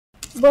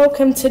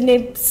Welcome to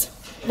NIBS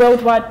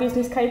Worldwide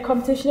Business Case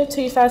Competition of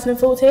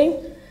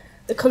 2014.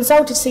 The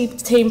consultancy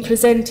team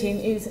presenting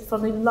is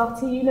from the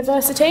Lahti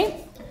University.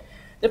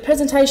 The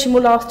presentation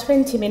will last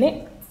 20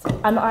 minutes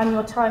and I'm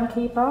your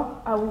timekeeper.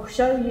 I will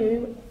show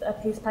you a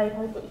piece of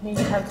paper which means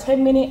you have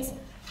 10 minutes,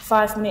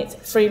 5 minutes,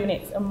 3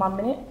 minutes and 1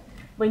 minute.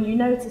 When you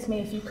notice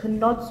me, if you can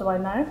nod so I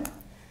know.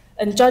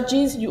 And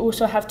judges, you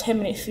also have 10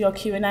 minutes for your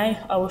Q&A.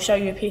 I will show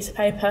you a piece of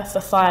paper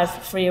for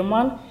 5, 3 and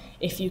 1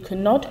 if you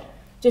can nod.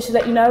 Just to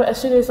let you know,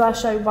 as soon as I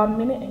show 1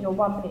 minute and your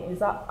 1 minute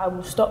is up, I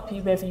will stop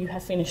you whether you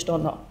have finished or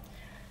not.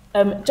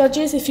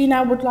 Judges, if you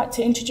now would like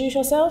to introduce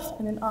yourself,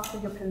 and then after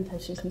your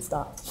presentation can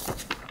start.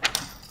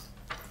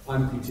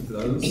 I'm Peter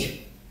Blows.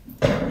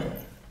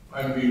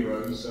 I'm V.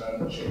 Rose,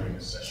 chairing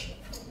this session.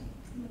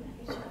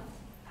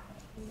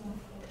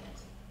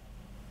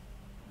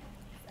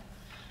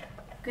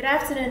 Good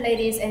afternoon,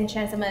 ladies and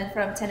gentlemen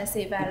from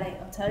Tennessee Valley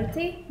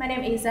Authority. My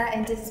name is Isa,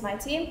 and this is my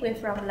team. We're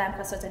from Lam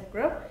Consultant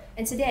Group.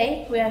 And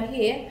today, we are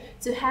here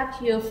to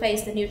help you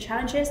face the new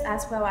challenges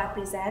as well as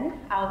present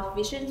our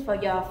vision for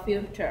your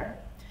future.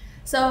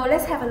 So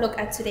let's have a look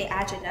at today's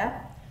agenda.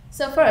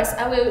 So first,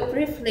 I will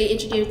briefly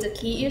introduce the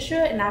key issue,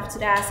 and after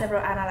that,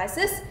 several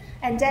analyses.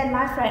 And then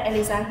my friend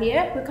Elisa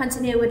here will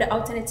continue with the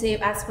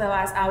alternative as well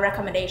as our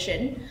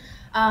recommendation.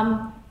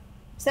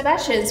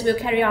 Sebastian will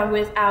carry on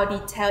with our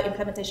detailed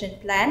implementation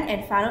plan,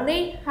 and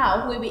finally,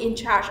 Hao will be in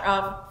charge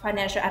of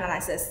financial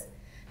analysis.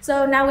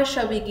 So now we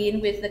shall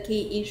begin with the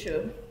key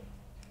issue.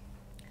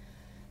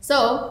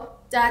 So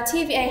the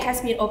TVA has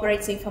been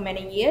operating for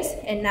many years,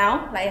 and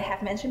now, like I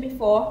have mentioned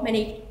before,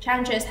 many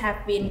challenges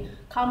have been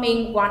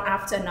coming one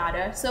after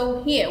another.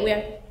 So here we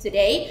are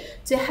today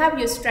to help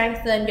you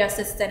strengthen your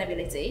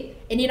sustainability.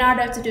 And in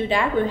order to do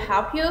that, we'll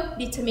help you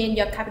determine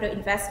your capital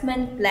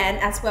investment plan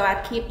as well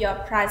as keep your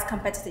price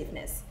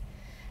competitiveness.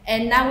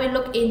 And now we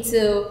look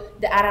into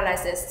the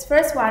analysis.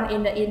 First one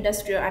in the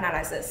industrial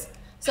analysis.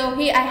 So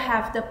here I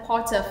have the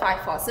Porter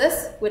 5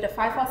 forces with the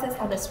 5 forces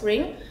on the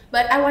screen,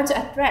 but I want to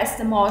address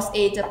the most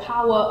is the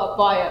power of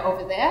buyer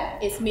over there.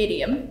 It's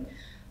medium.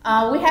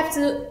 We have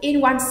to,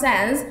 in one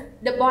sense,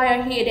 the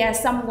buyer here, they are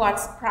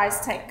somewhat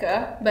price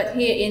taker, but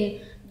here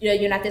in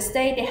the United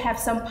States, they have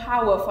some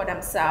power for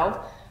themselves.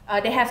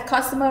 They have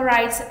customer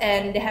rights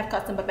and they have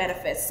customer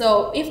benefits.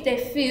 So if they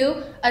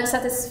feel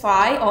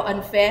unsatisfied or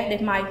unfair,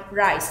 they might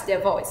raise their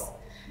voice.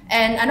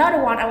 And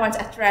another one I want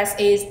to address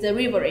is the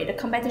rivalry. The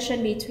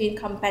competition between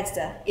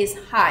competitors is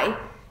high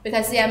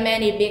because there are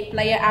many big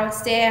players out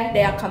there.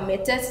 They are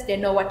committed, they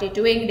know what they're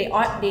doing.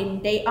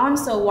 They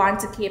also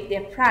want to keep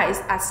their price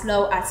as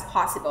low as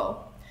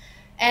possible.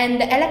 And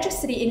the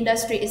electricity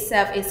industry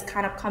itself is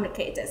kind of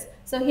complicated.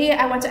 So here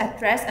I want to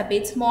address a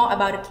bit more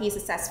about the key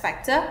success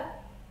factor.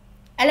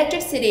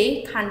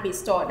 Electricity can't be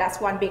stored, that's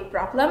one big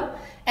problem.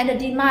 And the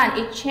demand,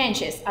 it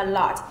changes a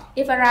lot.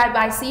 It varies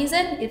by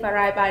season, it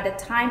varies by the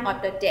time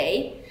of the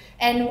day.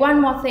 And one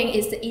more thing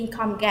is the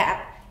income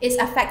gap. It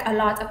affects a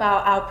lot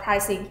about our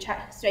pricing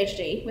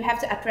strategy. We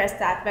have to address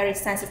that very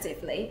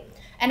sensitively.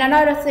 And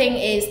another thing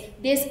is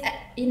this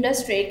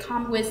industry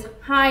comes with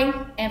high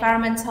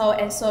environmental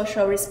and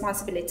social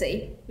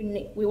responsibility.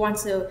 We want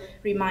to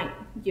remind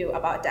you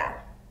about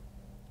that.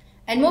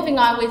 And moving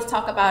on, we'll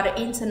talk about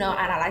the internal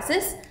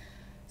analysis.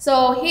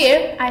 So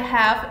here I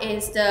have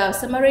is the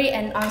summary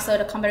and also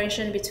the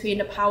comparison between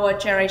the power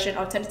generation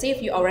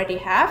alternative you already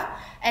have.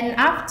 And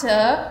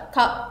after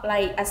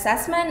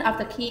assessment of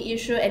the key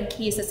issue and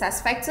key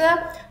success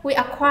factor, we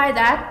acquire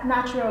that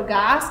natural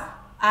gas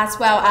as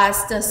well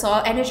as the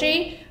solar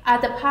energy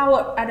are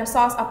the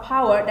source of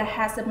power that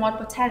has the most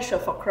potential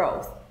for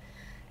growth.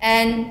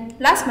 And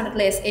last but not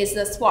least is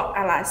the SWOT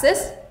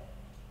analysis.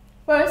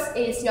 First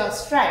is your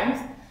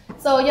strength.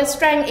 So your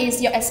strength is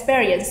your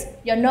experience,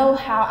 your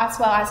know-how, as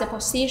well as your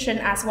position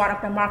as one of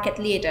the market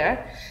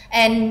leader.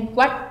 And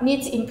what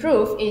needs to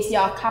improve is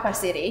your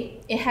capacity.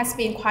 It has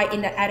been quite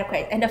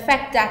inadequate. And the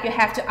fact that you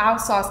have to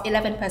outsource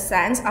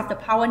 11% of the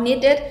power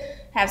needed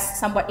has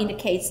somewhat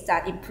indicates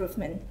that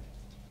improvement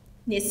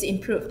needs to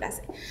improve. That's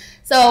it.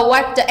 So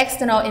what the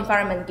external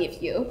environment gives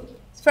you?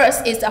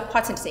 First is the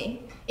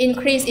opportunity.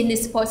 Increase in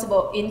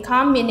disposable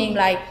income, meaning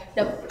like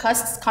the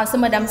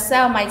consumer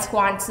themselves might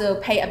want to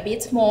pay a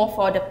bit more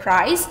for the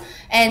price,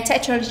 and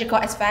technological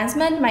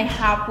advancement might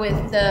help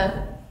with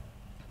the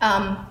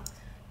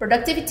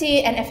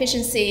productivity and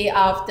efficiency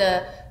of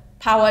the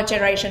power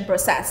generation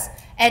process.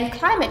 And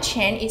climate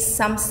change, in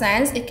some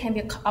sense, it can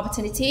be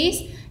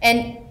opportunities,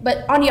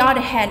 but on the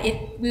other hand,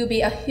 it will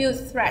be a huge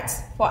threat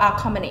for our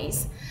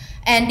companies.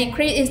 And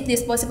decrease in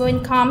disposable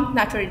income,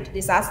 natural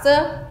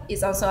disaster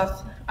is also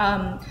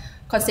a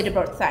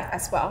considerable threat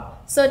as well.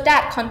 So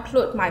that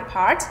concludes my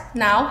part.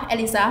 Now,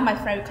 Elisa, my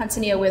friend, will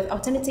continue with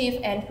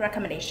alternative and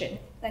recommendation.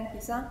 Thank you,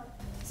 Sa.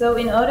 So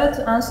in order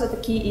to answer the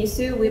key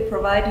issue, we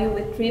provide you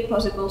with 3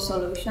 possible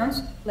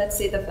solutions. Let's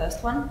see the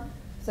first one.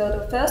 So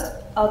the first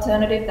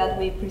alternative that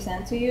we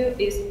present to you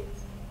is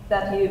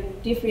that you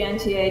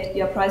differentiate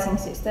your pricing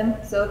system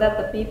so that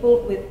the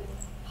people with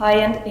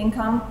high-end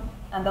income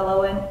and the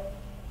low-end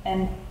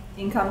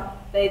income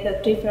pay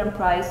the different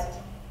price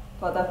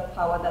for the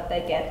power that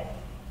they get.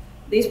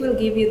 This will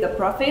give you the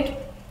profit,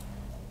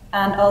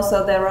 and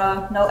also there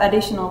are no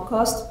additional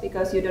costs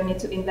because you don't need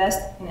to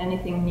invest in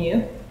anything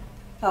new.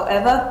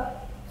 However,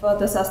 for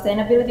the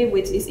sustainability,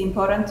 which is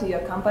important to your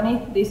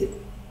company, this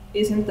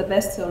isn't the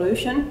best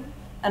solution,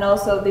 and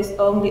also this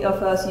only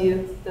offers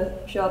you the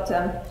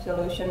short-term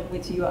solution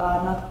which you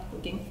are not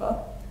looking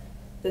for.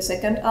 The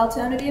second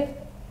alternative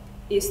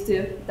is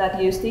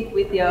that you stick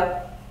with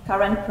your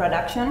current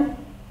production,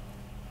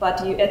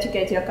 but you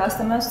educate your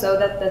customers so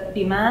that the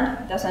demand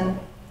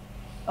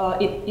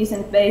it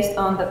isn't based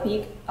on the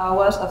peak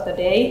hours of the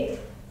day,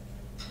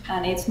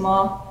 and it's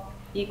more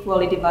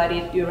equally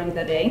divided during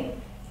the day.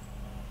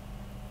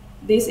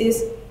 This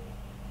is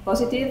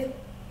positive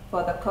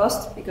for the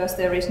cost because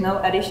there is no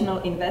additional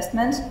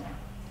investment,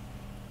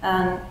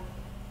 and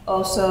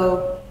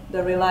also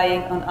the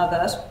relying on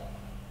others.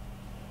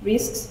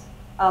 Risks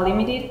are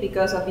limited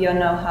because of your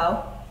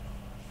know-how.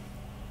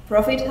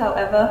 Profit,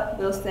 however,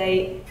 will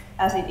stay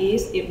as it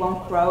is. It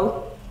won't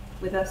grow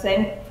with the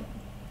same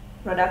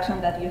production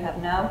that you have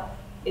now.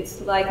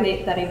 It's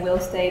likely that it will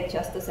stay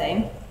just the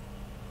same.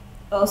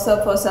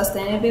 Also for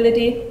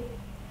sustainability,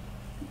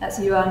 as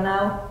you are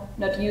now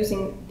not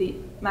using the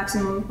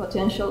maximum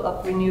potential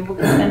of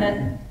renewable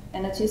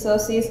energy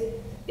sources,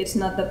 it's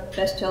not the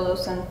best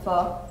solution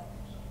for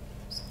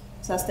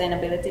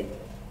sustainability.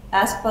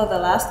 As for the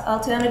last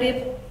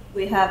alternative,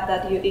 we have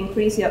that you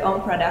increase your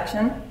own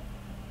production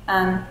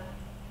and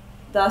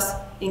thus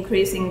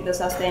increasing the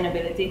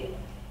sustainability.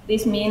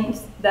 This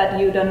means that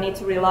you don't need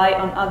to rely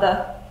on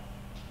other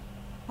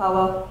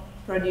power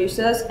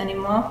producers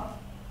anymore.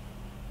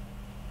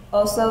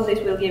 Also, this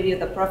will give you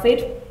the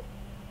profit.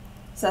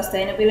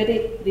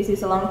 Sustainability, this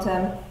is a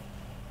long-term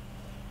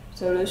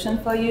solution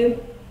for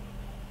you.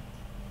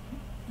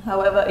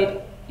 However,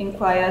 it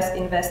requires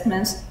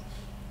investments,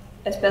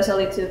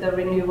 especially to the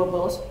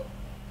renewables.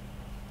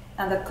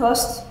 And the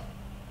costs,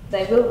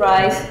 they will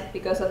rise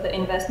because of the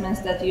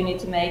investments that you need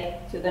to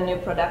make to the new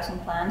production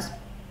plants.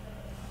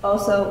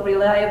 Also,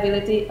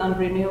 reliability on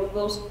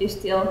renewables is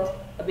still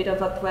a bit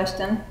of a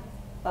question,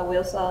 but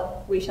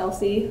we shall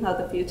see how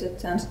the future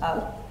turns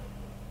out.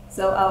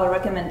 So our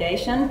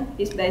recommendation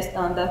is based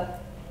on the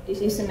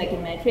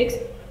decision-making matrix.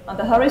 On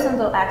the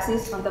horizontal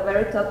axis, on the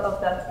very top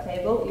of the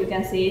table, you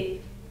can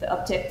see the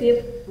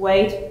objective,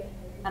 weight,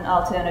 and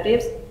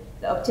alternatives.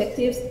 The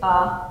objectives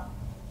are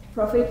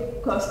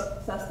profit, cost,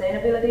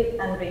 sustainability,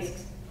 and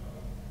risks.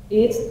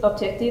 Each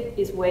objective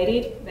is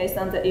weighted based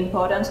on the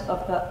importance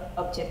of the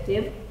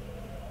objective.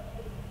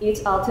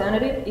 Each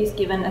alternative is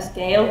given a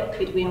scale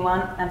between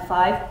 1 and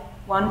 5,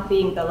 1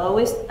 being the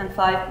lowest and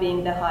 5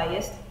 being the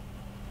highest.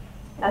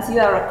 As you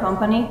are a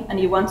company and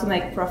you want to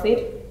make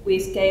profit, we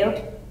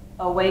scaled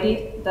or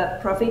weighted the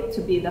profit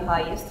to be the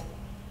highest.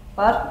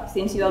 But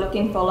since you are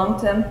looking for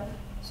long-term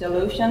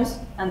solutions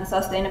and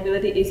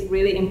sustainability is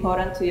really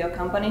important to your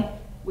company,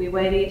 we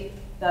weighted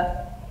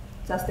the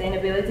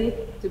sustainability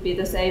to be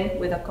the same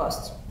with the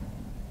costs.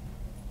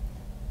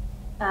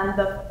 And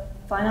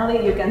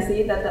finally, you can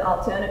see that the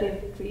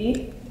alternative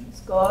 3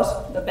 scores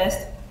the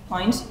best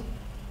points,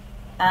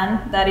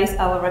 and that is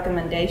our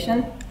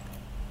recommendation.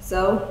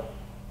 So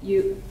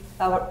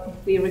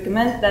we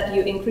recommend that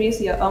you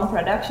increase your own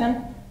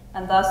production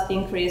and thus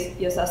increase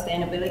your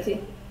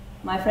sustainability.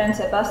 My friend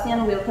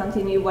Sebastian will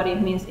continue what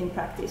it means in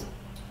practice.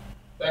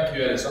 Thank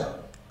you, Elisa.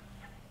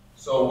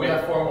 So we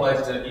have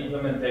formulated an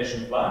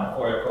implementation plan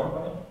for your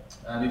company,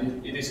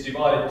 and it is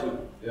divided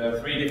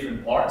to 3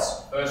 different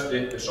parts.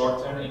 Firstly, the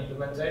short-term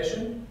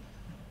implementation.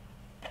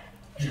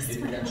 If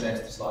you can change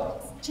the slide.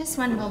 Just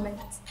one moment.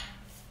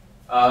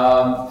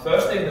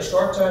 Firstly, the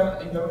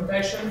short-term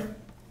implementation.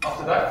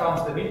 After that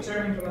comes the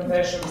mid-term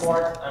implementation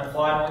part, and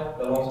finally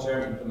the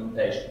long-term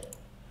implementation.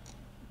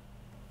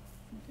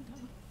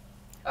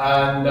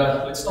 And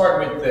let's start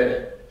with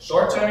the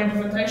short-term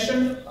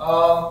implementation.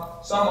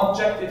 Some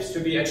objectives to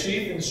be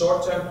achieved in the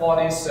short-term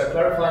part is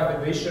clarifying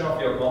the vision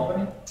of your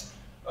company,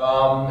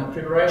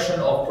 preparation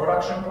of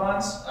production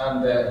plans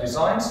and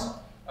designs,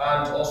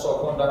 and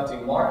also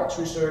conducting market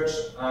research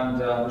and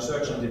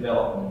research and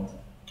development.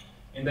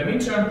 In the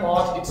midterm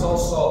part, it's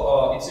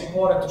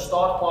important to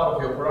start part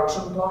of your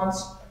production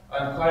plans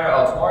and carry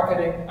out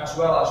marketing, as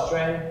well as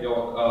train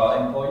your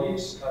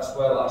employees, as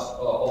well as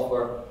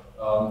offer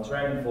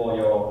training for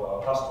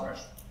your customers.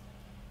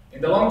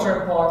 In the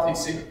long-term part,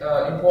 it's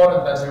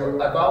important that you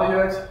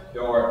evaluate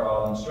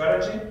your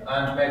strategy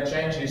and make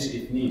changes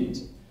if needed.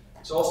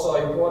 It's also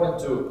important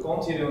to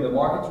continue the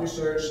market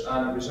research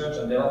and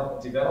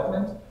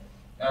development,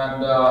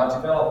 and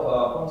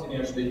develop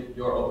continuously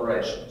your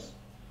operations.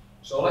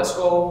 So let's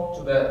go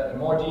to the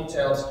more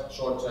detailed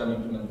short-term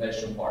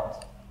implementation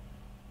part.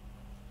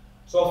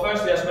 So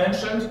firstly, as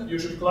mentioned, you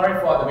should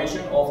clarify the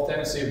vision of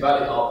Tennessee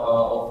Valley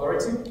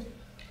Authority.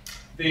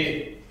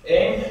 The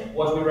aim,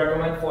 what we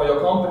recommend for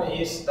your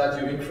company, is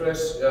that you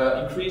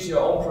increase your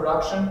own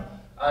production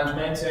and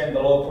maintain the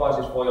low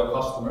prices for your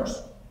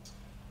customers.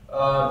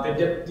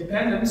 The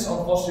dependence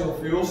on fossil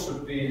fuels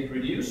should be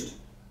reduced,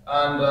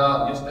 and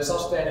the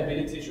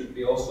sustainability should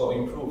be also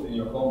improved in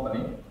your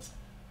company.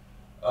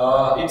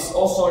 It's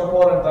also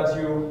important that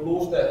you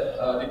lose the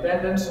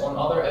dependence on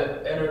other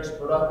energy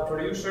product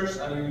producers,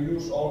 and you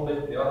use only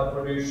the other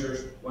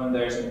producers when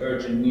there is an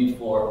urgent need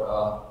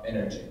for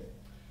energy.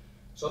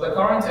 So the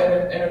current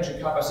energy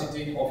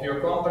capacity of your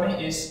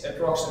company is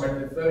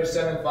approximately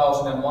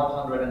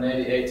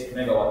 37,188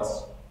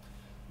 megawatts.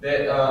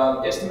 The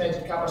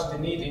estimated capacity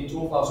need in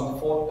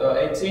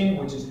 2018,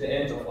 which is the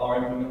end of our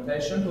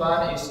implementation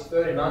plan, is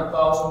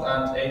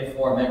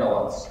 39,084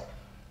 megawatts.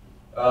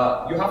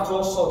 You have to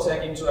also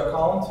take into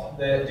account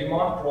the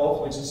demand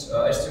growth, which is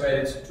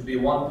estimated to be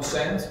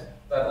 1%,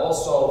 that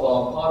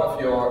also part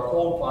of your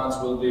coal plants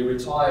will be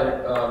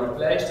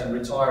replaced and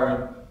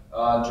retiring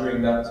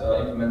during that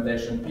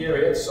implementation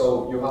period,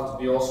 so you have to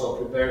be also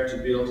prepared to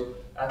build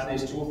at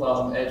least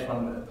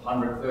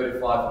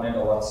 2,835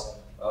 megawatts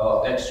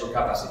extra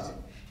capacity.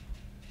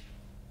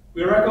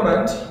 We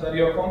recommend that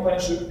your company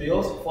should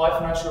build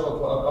 5 natural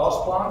gas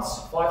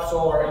plants, 5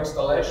 solar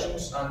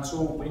installations and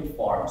 2 wind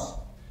farms.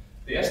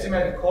 The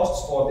estimated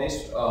costs for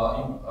this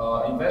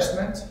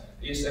investment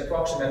is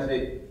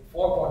approximately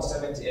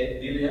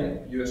 $4.78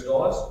 billion US,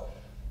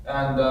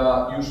 and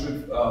you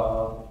should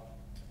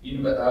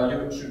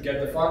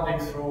get the funding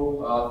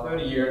through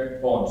 30-year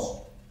bonds.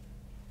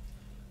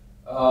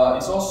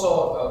 It's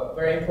also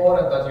very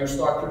important that you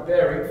start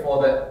preparing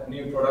for the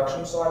new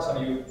production sites and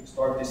you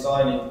start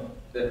designing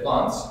the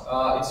plants.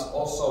 It's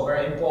also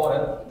very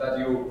important that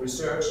you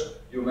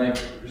make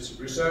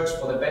research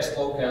for the best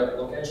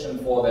location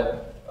for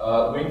the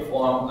wind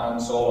farm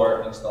and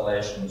solar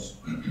installations.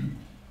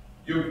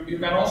 You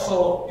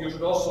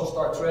should also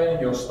start training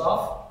your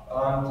staff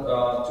and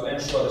to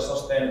ensure the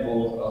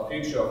sustainable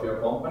future of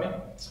your company,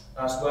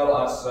 as well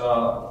as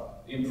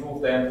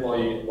improve the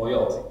employee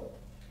loyalty.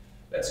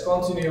 Let's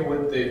continue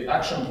with the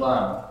action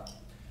plan.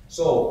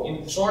 So,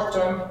 in short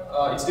term,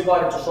 it's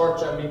divided to short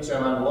term, mid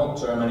term, and long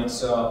term, and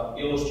it's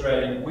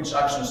illustrating which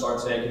actions are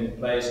taking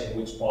place in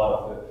which part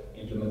of the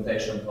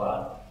implementation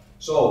plan.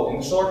 So, in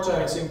the short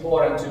term, it's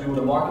important to do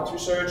the market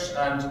research,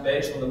 and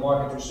based on the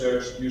market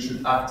research, you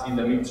should act in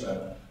the mid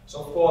term. So,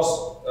 of course,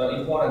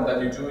 important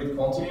that you do it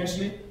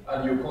continuously,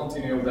 and you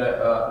continue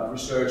the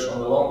research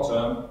on the long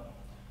term.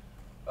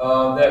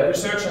 The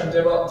research and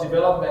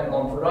development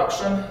on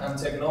production and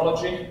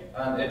technology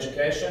and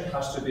education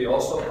has to be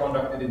also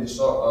conducted in the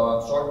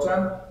short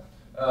term.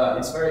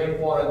 It's very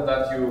important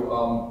that you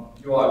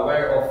are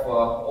aware of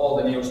all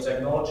the newest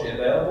technology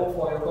available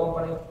for your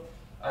company,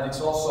 and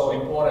it's also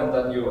important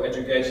that you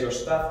educate your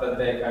staff that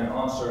they can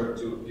answer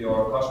to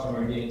your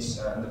customer needs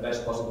in the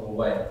best possible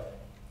way.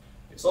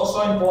 It's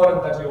also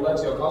important that you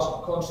let your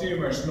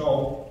consumers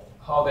know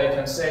how they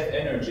can save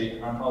energy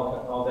and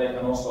how they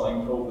can also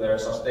improve their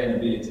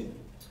sustainability.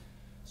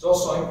 It's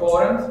also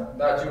important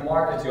that you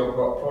market your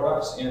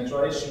products in a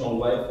traditional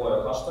way for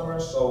your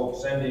customers, so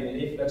sending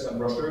leaflets and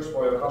brochures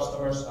for your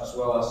customers, as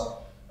well as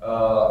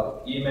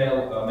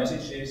email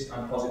messages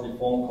and positive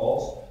phone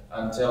calls,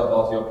 and tell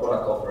about your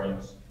product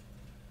offerings.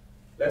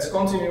 Let's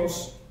continue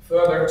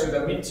further to the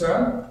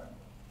midterm.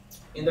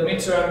 In the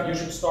midterm, you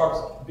should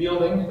start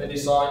building the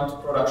designed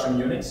production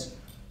units.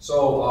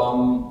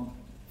 So,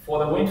 for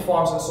the wind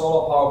farms and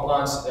solar power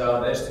plants,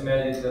 the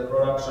estimated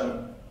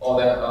production or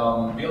the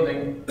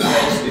building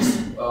phase is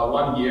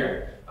 1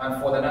 year, and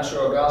for the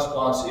natural gas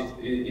plants, it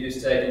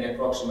is taking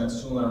approximately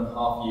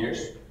 2.5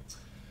 years.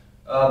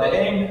 The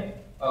aim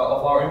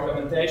of our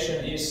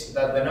implementation is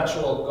that the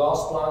natural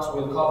gas plants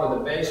will cover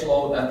the base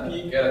load and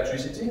peak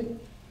electricity,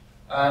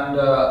 and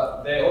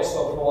they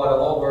also provide a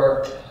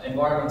lower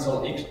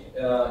environmental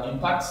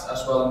impacts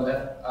as well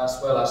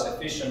as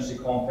efficiency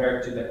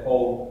compared to the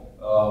coal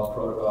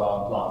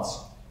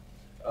plants.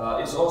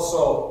 It's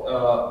also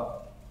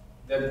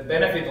the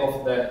benefit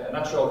of the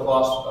natural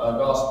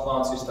gas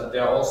plants is that they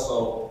are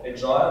also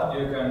agile.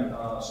 You can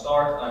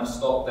start and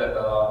stop the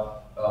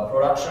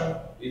production,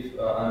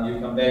 and you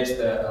can base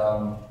the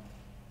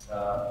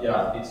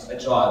it's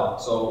agile,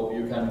 so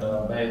you can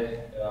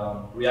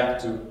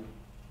react to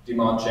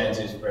demand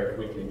changes very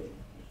quickly.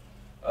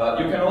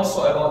 You can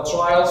also avoid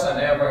trials and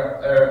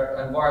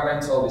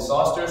environmental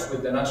disasters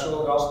with the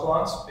natural gas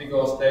plants,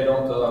 because they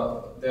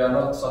are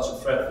not such a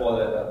threat for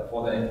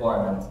the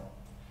environment.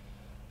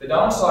 The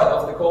downside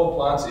of the coal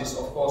plants is,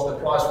 of course, the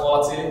price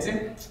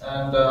volatility,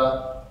 and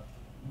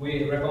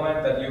we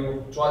recommend that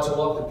you try to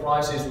lock the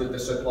prices with the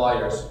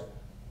suppliers.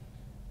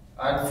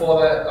 And for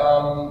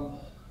the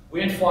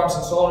wind farms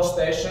and solar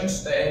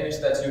stations, the aim is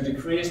that you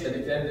decrease the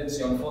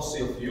dependency on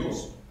fossil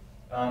fuels,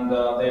 and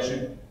they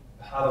should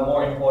have a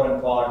more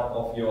important part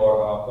of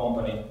your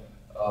company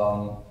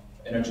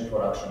energy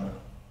production.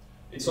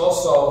 It's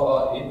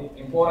also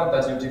important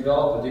that you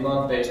develop a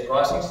demand-based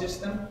pricing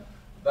system,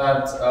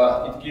 that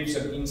it gives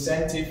an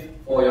incentive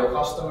for your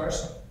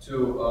customers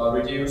to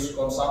reduce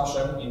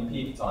consumption in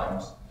peak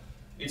times.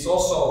 It's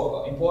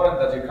also important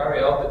that you carry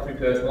out the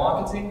prepared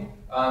marketing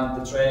and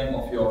the training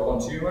of your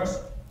consumers,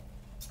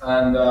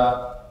 and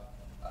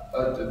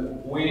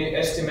we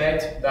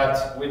estimate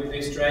that with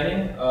this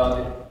training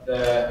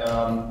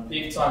the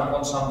peak time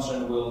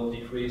consumption will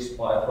decrease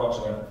by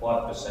approximately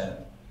 5%.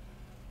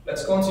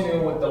 Let's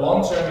continue with the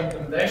long-term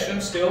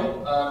implementation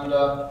still, and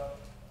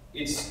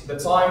it's the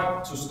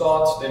time to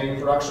start the new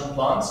production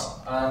plants,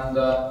 and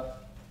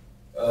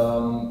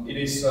it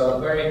is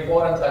very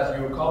important that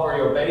you cover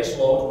your base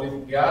load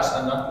with gas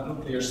and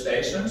nuclear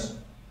stations.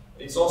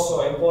 It's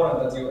also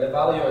important that you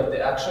evaluate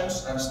the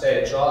actions and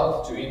stay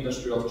agile to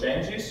industrial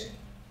changes.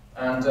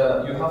 And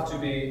you have to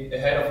be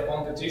ahead of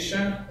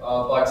competition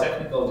by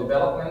technical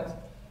development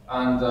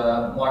and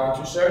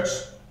market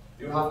research.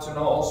 You have to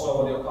know also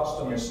what your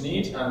customers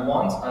need and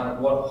want, and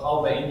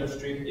how the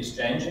industry is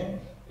changing.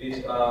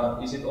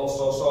 Is it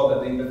also so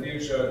that in the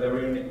future the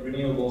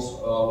renewables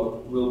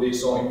will be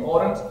so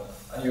important,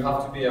 and you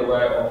have to be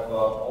aware of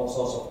all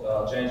sorts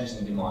of changes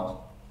in demand.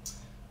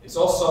 It's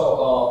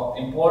also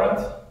important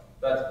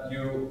that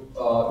you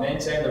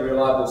maintain the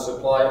reliable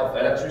supply of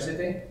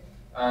electricity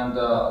and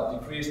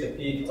decrease the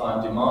peak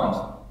time demand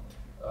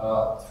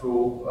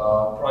through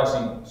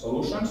pricing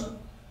solutions.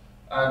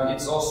 And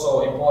it's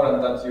also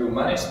important that you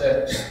manage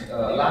the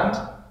land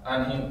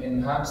and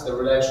enhance the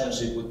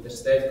relationship with the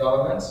state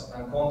governments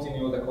and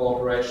continue the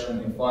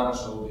cooperation in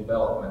financial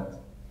development.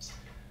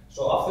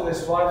 So after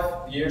this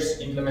 5 years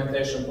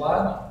implementation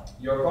plan,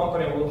 your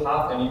company will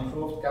have an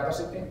improved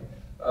capacity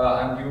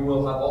and you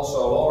will have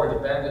also a lower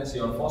dependency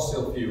on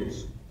fossil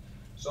fuels.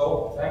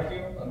 So thank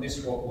you, and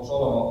this was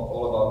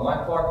all about my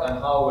part, and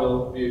how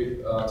we'll be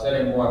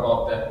telling more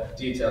about the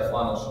detailed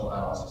financial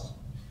analysis.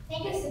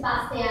 Thank you,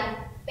 Sebastian.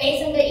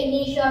 Based on the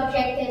initial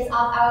objectives of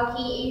our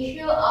key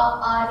issue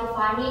of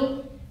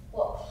defining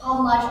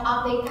how much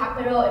of the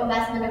capital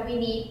investment that we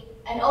need,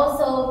 and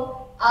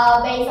also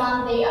based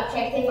on the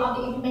objective of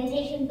the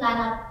implementation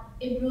plan of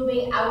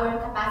improving our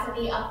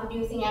capacity of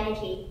producing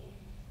energy.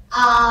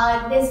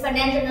 This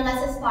financial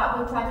analysis part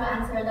will try to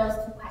answer those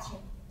two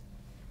questions.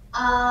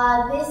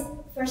 This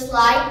first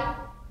slide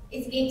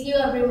gives you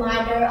a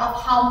reminder of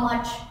how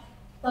much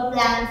per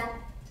plant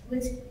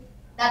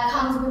that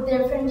comes with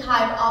different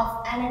type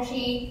of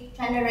energy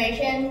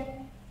generation.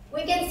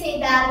 We can see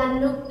that the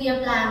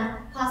nuclear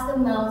plant costs the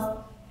most,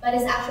 but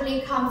it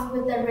actually comes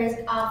with the risk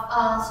of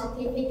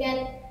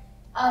certificate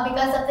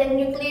because of the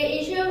nuclear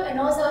issue, and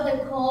also the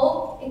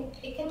coal,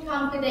 it can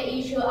come with the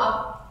issue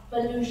of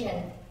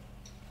pollution.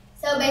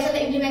 So based on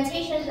the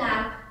implementation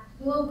plan,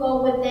 we will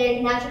go with the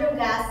natural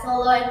gas,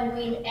 solar, and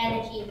wind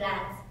energy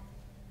plants.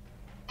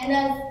 And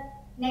then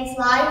next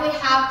slide, we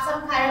have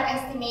some kind of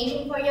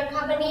estimation for your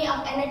company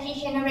of energy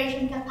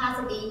generation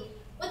capacity.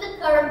 With the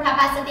current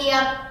capacity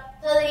of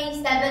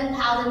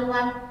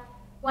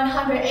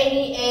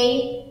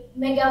 37,188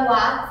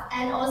 megawatts,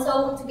 and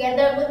also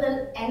together with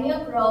the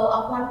annual growth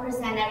of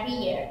 1% every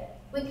year,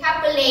 we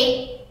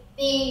calculate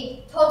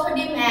the total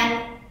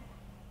demand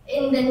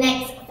in the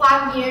next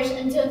 5 years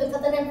until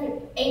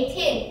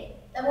 2018.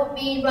 That would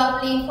be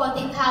roughly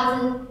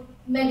 40,000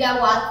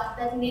 megawatts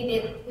that's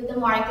needed with the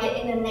market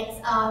in the next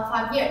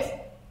 5 years.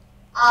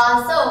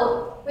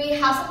 So we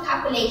have some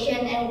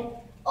calculation, and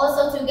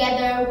also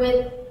together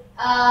with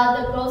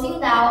the closing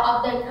down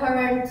of the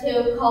current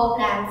 2 coal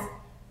plants,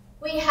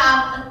 we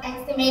have an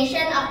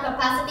estimation of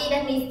capacity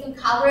that needs to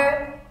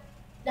cover,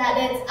 that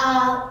is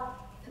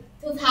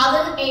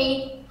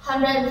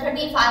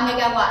 2,835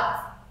 megawatts.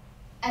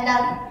 And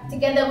that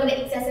together with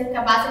the excessive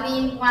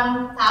capacity,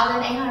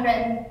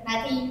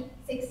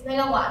 1,896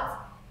 megawatts.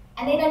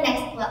 And in the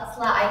next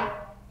slide,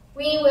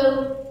 we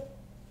will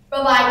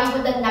provide you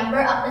with the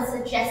number of the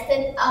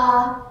suggested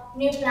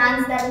new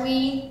plants that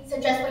we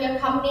suggest for your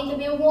company to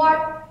build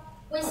more.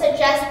 We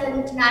suggest the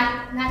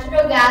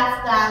natural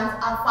gas plants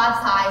of 5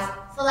 size,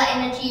 solar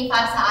energy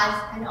 5 size,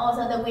 and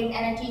also the wind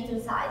energy 2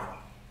 size.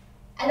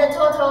 And the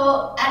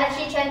total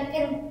energy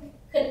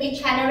could be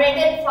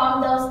generated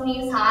from those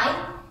new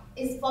sites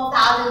is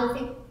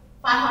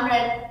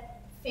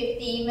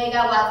 4,550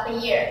 megawatts per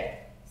year.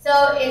 So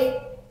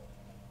they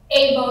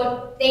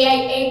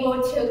are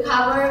able to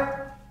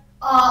cover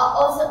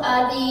also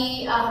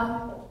the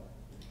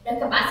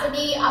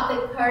capacity of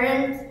the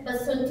current but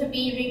soon to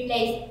be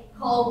replaced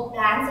coal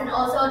plants, and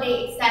also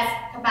the excess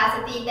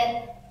capacity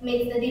that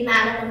meets the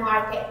demand of the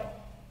market.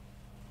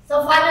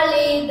 So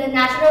finally, the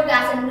natural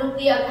gas and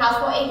nuclear accounts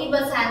for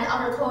 80%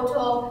 of the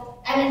total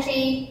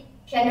energy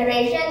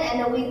generation, and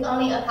the wind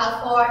only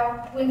accounts for,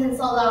 wind and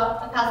solar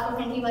accounts for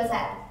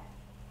 20%.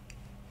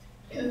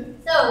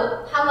 So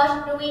how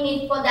much do we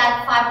need for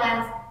that 5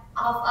 plants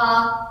of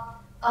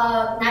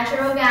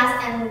natural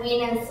gas and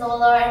wind and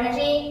solar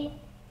energy?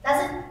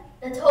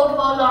 The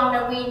total loan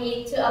that we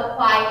need to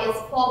acquire is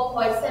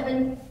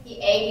 $4.78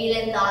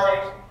 billion,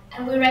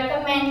 and we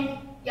recommend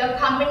your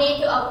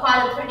company to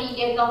acquire the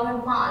 30-year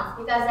government bonds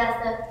because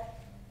that's the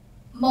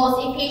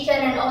most efficient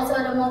and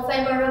also the most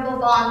favorable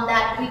bond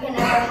that we can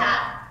ever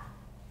have.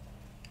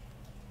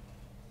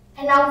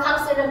 And now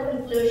comes to the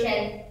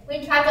conclusion.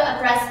 We try to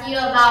address you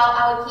about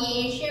our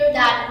key issue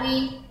that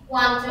we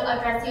want to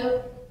address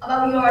you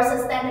about your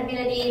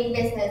sustainability in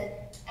business.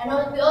 And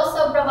we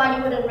also provide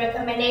you with a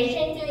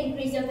recommendation to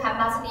increase your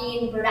capacity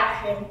in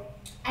production.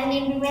 And the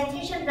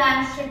implementation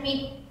plan should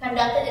be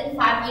conducted in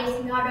 5 years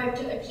in order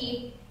to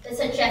achieve the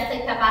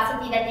suggested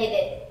capacity that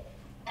needed.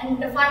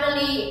 And the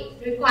finally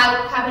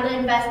required capital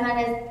investment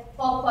is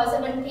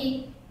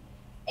 4.78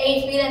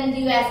 billion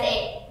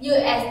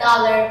US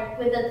dollar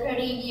with a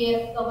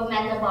 30-year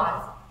governmental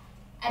bonds.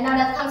 And now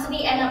that comes to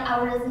the end of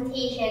our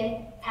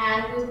presentation,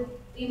 and it will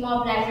be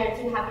more pleasure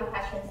to have your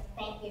questions.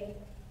 Thank you.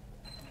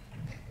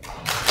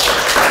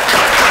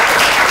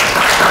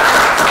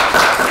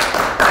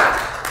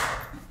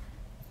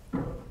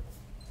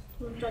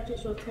 We'll try to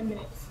show 10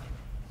 minutes.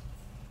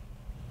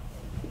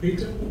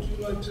 Peter, would you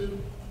like to?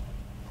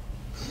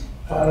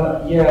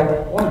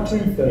 Yeah, one or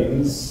two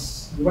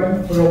things. You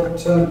went for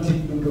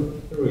alternative number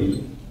 3,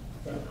 is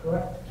that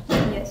correct?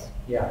 Yes.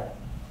 Yeah.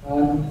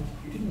 You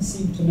didn't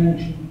seem to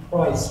mention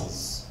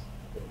prices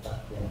with that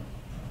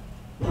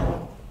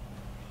one.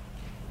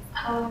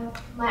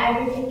 May I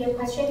repeat your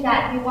question?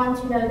 That we want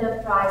to know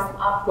the price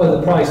of. Well,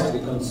 the price to the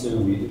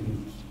consumer, you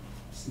didn't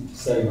seem to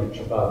say much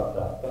about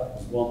that. That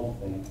was one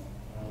thing.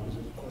 Was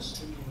it a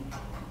question?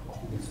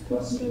 This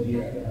question,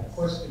 Yeah. The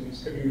question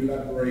is, can you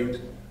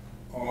elaborate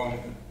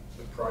on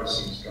the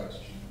pricing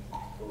strategy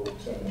for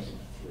alternative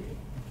 3?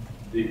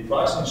 The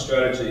pricing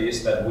strategy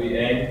is that we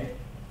aim,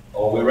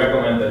 or we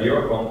recommend that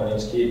your company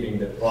is keeping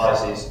the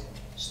prices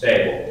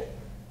stable,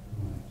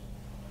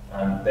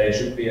 and they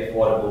should be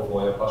affordable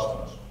for your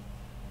customers.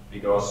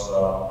 Because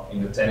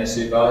in the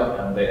Tennessee Valley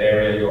and the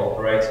area you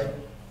operate in,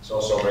 it's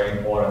also very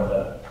important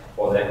that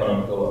for the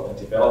economical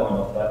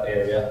development of that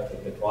area,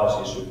 that the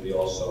prices should be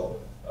also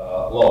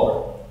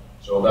lower.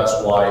 So that's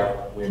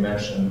why we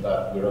mentioned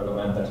that we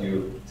recommend that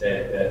you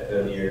take the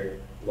 30-year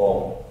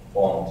loan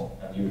bond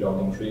and you don't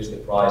increase the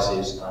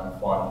prices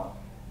and fund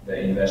the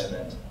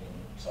investment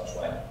in such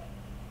way.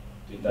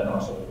 Did that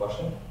answer the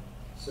question?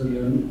 So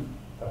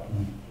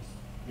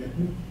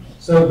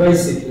so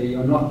basically,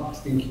 you're not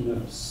thinking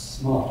of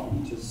smart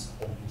meters,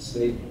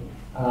 obviously,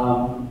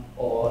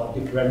 or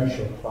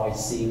differential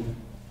pricing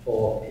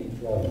for peak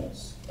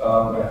loads.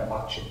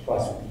 Actual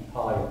price would be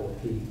higher for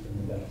peak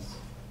than the base.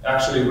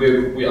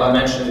 Actually, I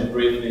mentioned it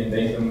briefly in the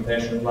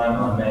implementation plan.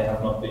 I may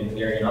have not been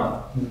clear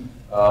enough.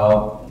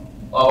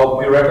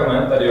 We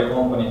recommend that your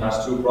company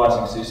has 2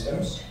 pricing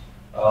systems.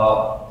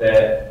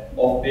 The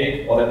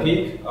off-peak or the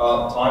peak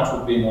times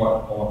would be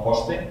more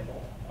costly,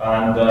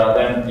 and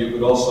then you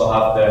could also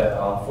have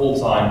the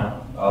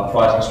full-time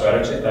pricing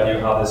strategy, that you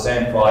have the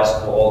same price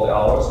for all the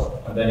hours,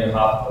 and then you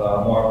have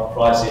more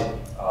pricey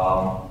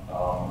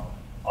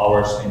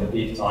hours in the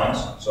peak times.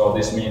 So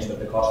this means that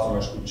the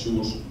customers could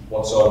choose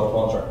what sort of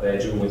contract they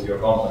do with your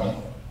company.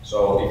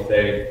 So if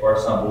they, for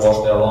example,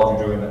 wash their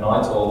laundry during the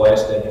night,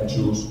 always they can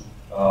choose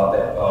the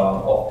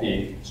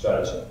off-peak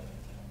strategy.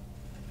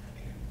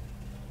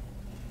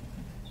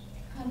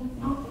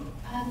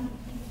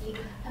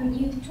 Thank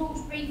you. You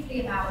talked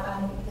briefly about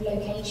the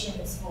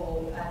locations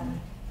for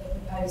the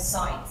proposed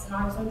sites, and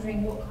I was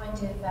wondering what kind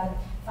of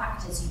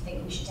factors you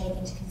think we should take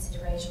into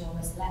consideration when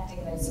we're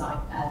selecting those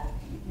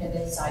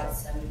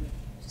sites,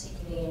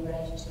 particularly in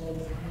relation to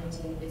the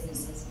community and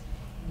businesses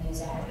in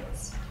those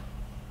areas.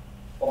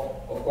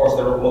 Of course,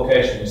 the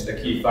location is the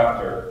key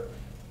factor.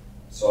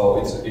 So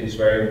it is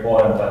very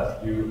important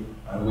that you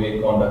and we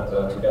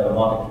conduct together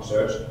market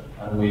research,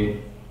 and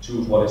we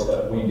choose what is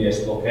the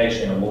windiest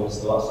location and what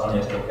is the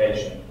sunniest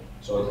location.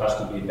 So it has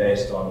to be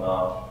based on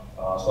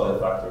solid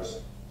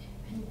factors.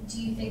 And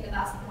do you think that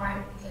that's the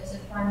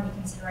primary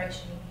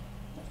consideration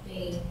would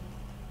be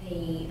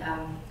the, I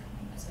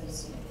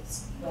suppose,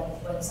 it's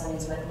where the sun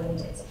is, where the wind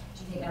is? Do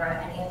you think there are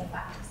any other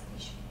factors that we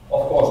should?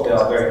 Of course, there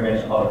are very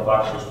many other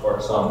factors. For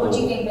example, what do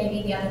you think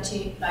maybe the other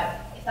two, like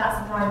if that's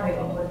the primary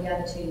one, what are the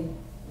other two?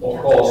 Of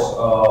course,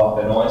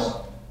 the noise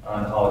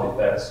and how it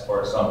affects, for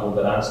example,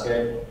 the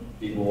landscape.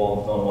 People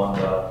don't want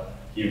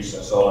huge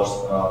solar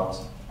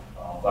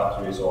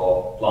factories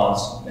or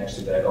plants next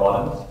to their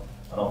gardens.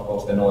 And of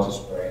course, the noise is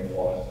very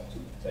important to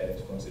take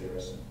into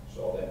consideration.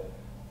 So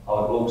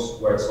how it looks,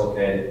 where it's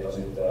located, does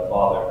it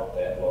bother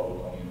the local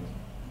community?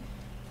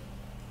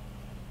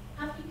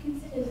 Have you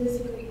considered as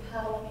a group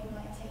how long it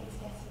might take to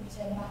get a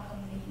return back on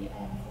the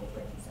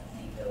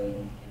 4.78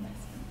 billion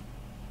investment?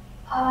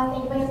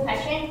 Thank you for your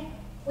question.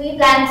 We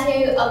plan to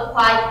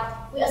acquire,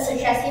 we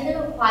suggest you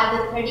to acquire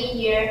the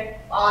 30-year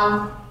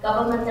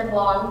governmental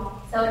bond.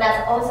 So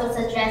that also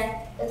suggests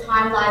the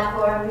timeline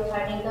for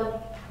returning the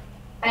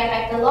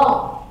back the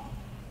loan.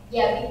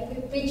 Yeah,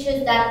 we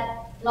choose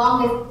that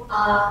longest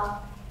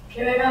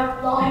period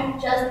of loan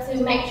just to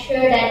make sure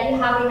that you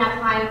have enough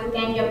time to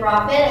gain your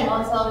profit and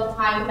also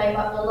time to pay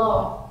back the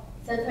loan.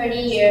 So 30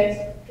 years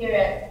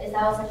period is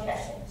our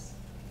suggestion.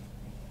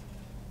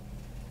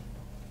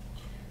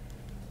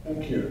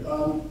 Thank you.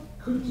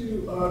 Could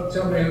you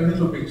tell me a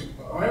little bit?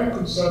 I am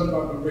concerned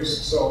about the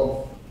risks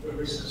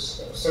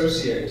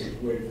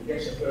associated with,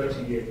 yes, a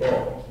 30-year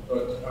bond,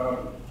 but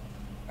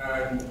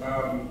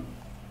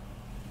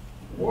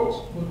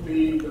what would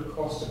be the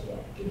cost of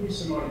that? Give me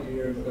some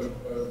idea of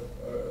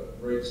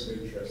rates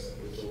of interest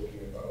that we're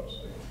talking about.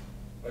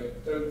 I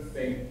don't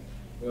think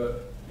that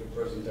your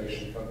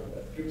presentation covered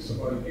that. Give us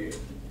some idea.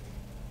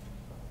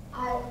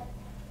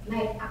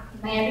 may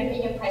I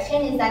repeat your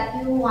question? Is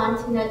that you want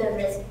to know the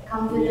risk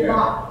come with the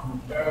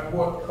bond?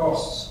 What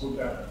costs would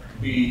that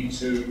be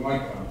to my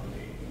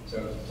company in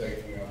terms of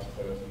taking out a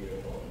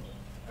 30-year bond?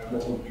 And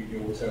what would be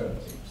the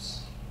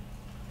alternatives?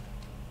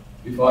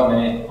 If I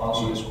may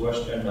answer this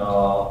question,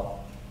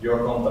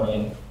 your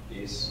company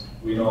is,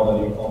 we know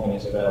that your company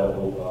is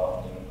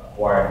available in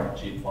acquiring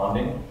cheap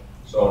funding,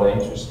 so the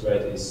interest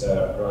rate is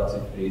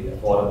relatively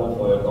affordable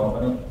for your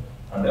company.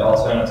 And the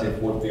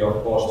alternative would be,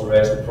 of course, to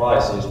raise the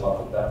prices,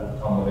 but that would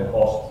come with a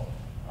cost,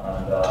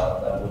 and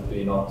that would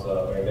be not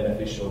very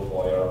beneficial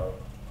for your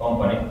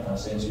company. And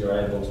since you're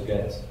able to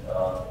get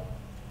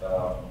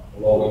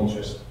low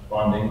interest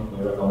funding,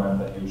 we recommend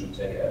that you should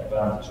take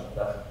advantage of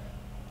that.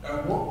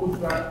 And what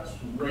would that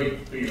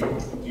rate be?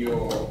 What would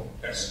your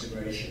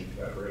estimation of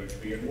that rate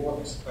be? And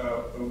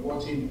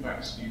what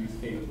impacts do you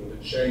think will a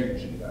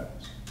change in that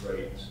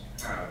rate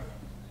have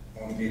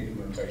on the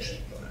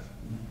implementation plan?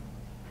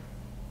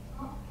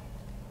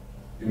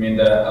 You mean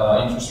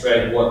the interest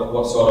rate,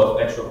 what sort of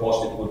extra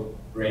cost it would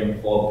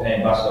bring for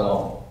paying back the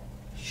loan?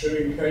 Should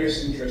in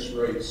case interest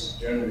rates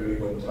generally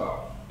went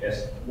up,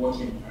 yes, what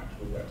impact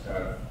would that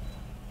have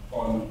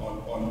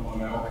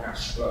on our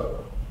cash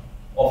flow?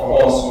 Of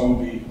course.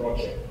 On the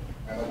project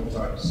and on the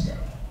time scale?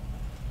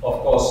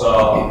 Of course,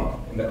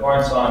 in the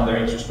current time the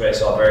interest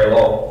rates are very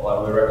low,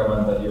 but we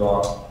recommend that you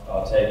are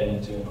taking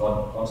into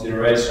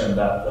consideration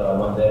that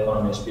when the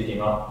economy is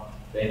picking up,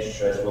 the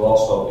interest rates will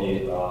also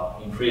be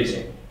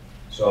increasing.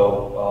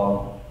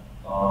 So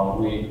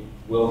we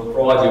will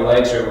provide you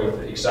later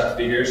with exact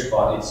figures,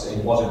 but it's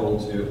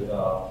impossible to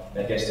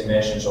make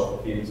estimations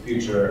of the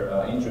future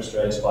interest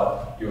rates,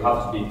 but you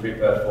have to be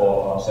prepared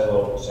for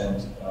several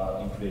percent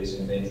increase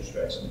in the interest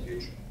rates in the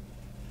future.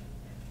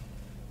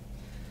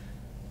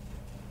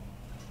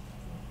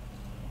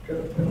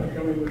 Can I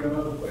come in with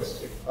another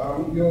question?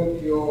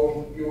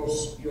 Your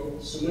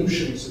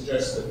solution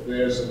suggests that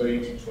there's an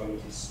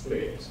 80-20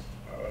 split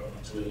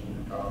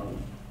between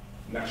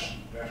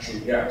natural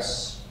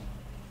gas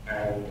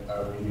and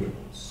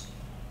renewables.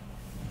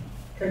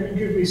 Can you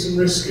give me some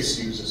risk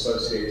issues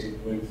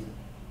associated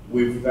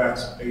with that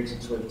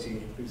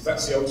 80-20? Because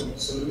that's the ultimate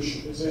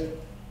solution, is it?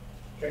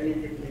 Can you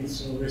give me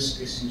some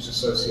risk issues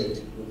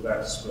associated with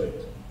that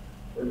split?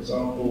 For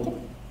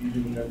example, you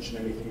didn't mention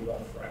anything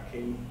about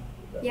fracking.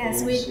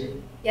 Yes,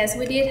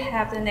 we did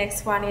have the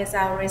next one is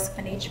our risk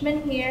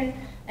management here.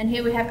 And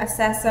here we have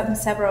assessed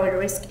several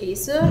risk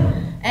issues.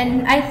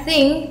 And I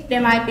think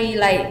there might be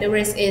the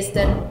risk is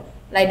the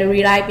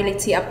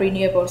reliability of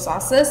renewable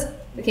sources,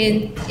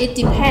 because it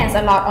depends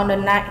a lot on the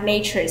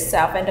nature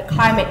itself, and the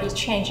climate is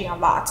changing a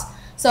lot.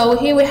 So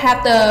here we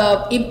have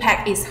the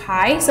impact is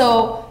high.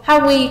 So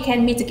how we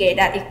can mitigate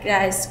that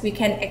is we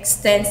can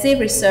extensive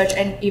research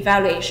and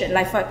evaluation.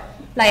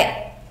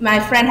 My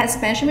friend has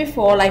mentioned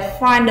before,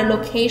 find the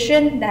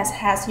location that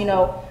has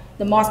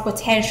the most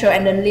potential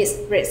and the least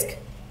risk.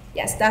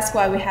 Yes, that's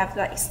why we have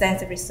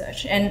extensive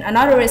research. And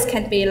another risk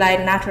can be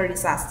natural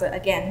disaster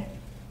again,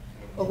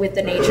 with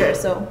the nature.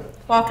 So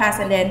forecast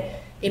and then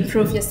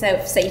improve your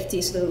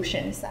safety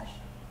solution and such.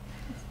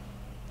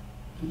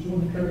 Did you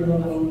want to carry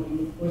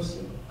on the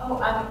question?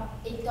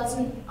 It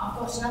doesn't. I've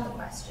got another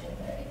question,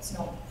 but it's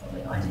not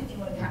following on. If you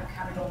want to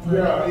carry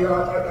on.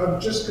 Yeah. I'm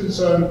just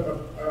concerned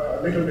a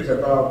little bit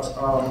about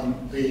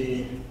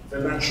the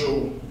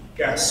natural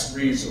gas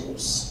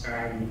resource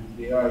and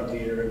the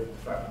idea of the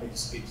fact that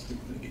it's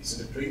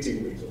a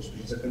depleting resource,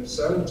 which is a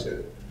concern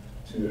to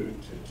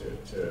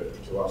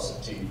us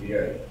at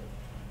TVA.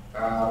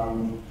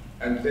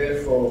 And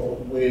therefore,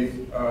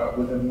 with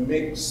a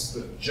mix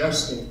that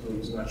just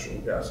includes natural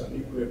gas and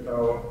nuclear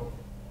power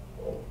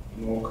or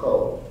more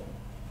coal,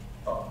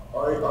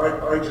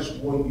 I just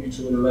want you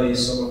to allay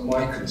some of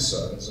my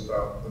concerns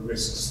about the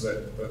risks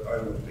that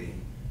would be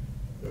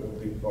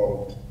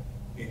involved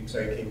in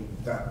taking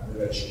that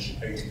relationship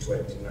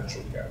 80-20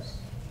 natural gas.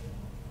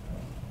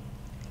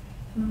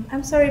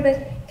 I'm sorry,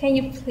 but can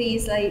you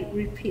please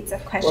repeat the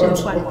question?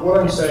 What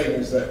I'm saying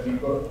is that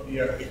you've got,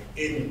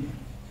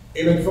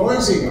 in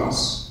advising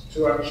us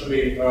to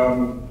actually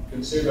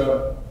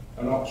consider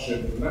an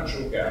option for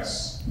natural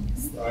gas,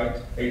 right,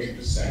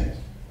 80%,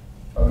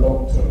 a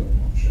long-term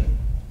option,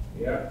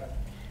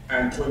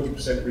 and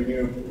 20%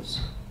 renewables.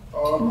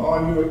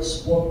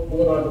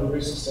 What are the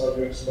risks are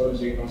you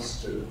exposing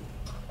us to?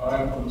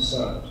 I am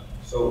concerned.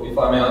 So if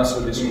I may answer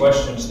these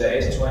questions, the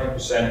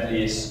 80-20%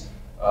 is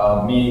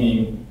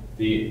meaning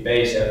the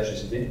base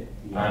electricity,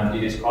 and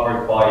it is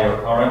covered by your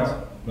current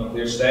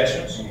nuclear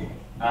stations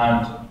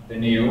and the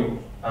new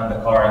and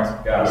the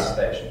current gas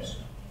stations.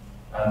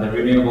 And the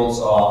renewables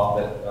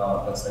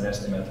are, that's an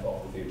estimate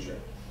of the future.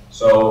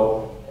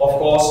 So, of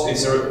course,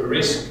 it's a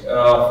risk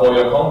for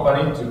your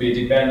company to be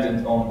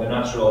dependent on the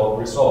natural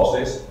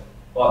resources,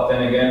 but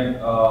then again,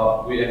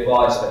 we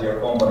advise that your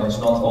company is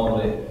not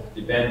only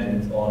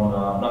dependent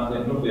on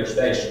nuclear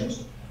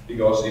stations,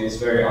 because it is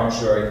very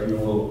unsure if you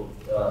will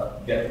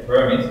get the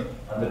permit,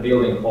 and the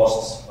building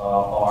costs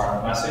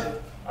are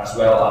massive, as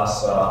well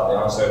as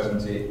the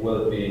uncertainty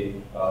will it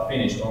be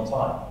finished on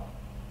time.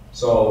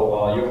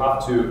 So you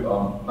have to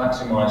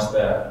maximize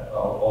the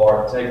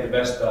or take the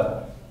best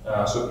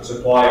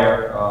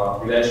supplier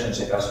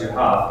relationship as you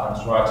have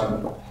and try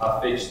to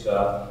have fixed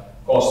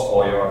cost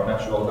for your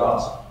natural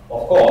gas.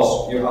 Of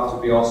course, you have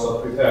to be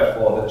also prepared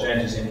for the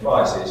changes in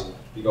prices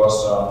because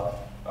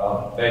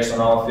based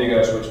on our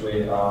figures which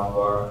we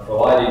were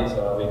provided,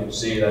 we could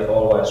see that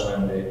always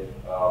when the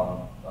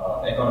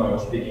economy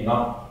was picking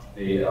up,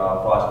 the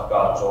price of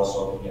gas was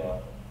also picking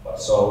up. But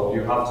so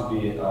you have to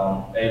be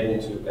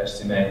able to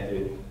estimate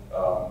the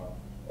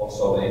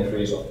also the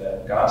increase of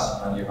the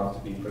gas, and you have to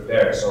be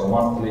prepared. So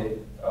monthly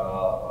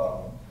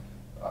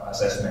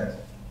assessment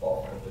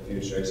of the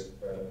future is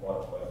very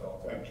important for your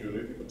company. Thank you.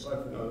 If you've got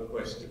time for another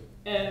question.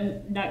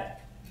 No,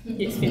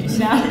 it's finished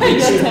now.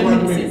 It's Your 10 1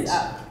 minutes minute. is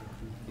up.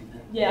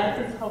 Yeah,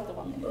 I just hold the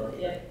 1 minute.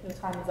 Yeah, your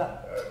time is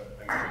up.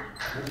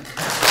 Thank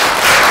you.